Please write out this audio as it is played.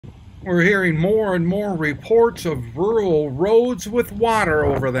We're hearing more and more reports of rural roads with water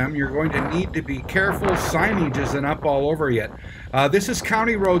over them. You're going to need to be careful. Signage isn't up all over yet. This is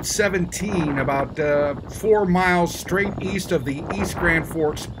County Road 17, about 4 miles straight east of the East Grand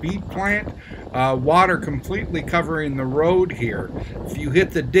Forks beet plant. Water completely covering the road here. If you hit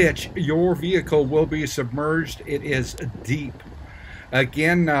the ditch, your vehicle will be submerged. It is deep.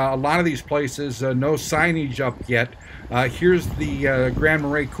 Again, a lot of these places, no signage up yet. Here's the Grand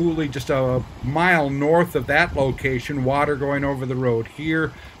Marais Coulee, just a mile north of that location. Water going over the road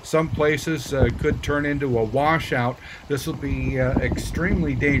here. Some places could turn into a washout. This will be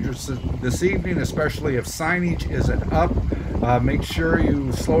extremely dangerous this evening, especially if signage isn't up. Make sure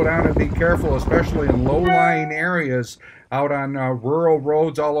you slow down and be careful, especially in low-lying areas out on rural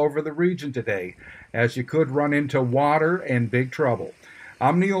roads all over the region today, as you could run into water and big trouble.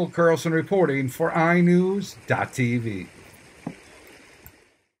 I'm Neil Carlson reporting for iNewZ.TV.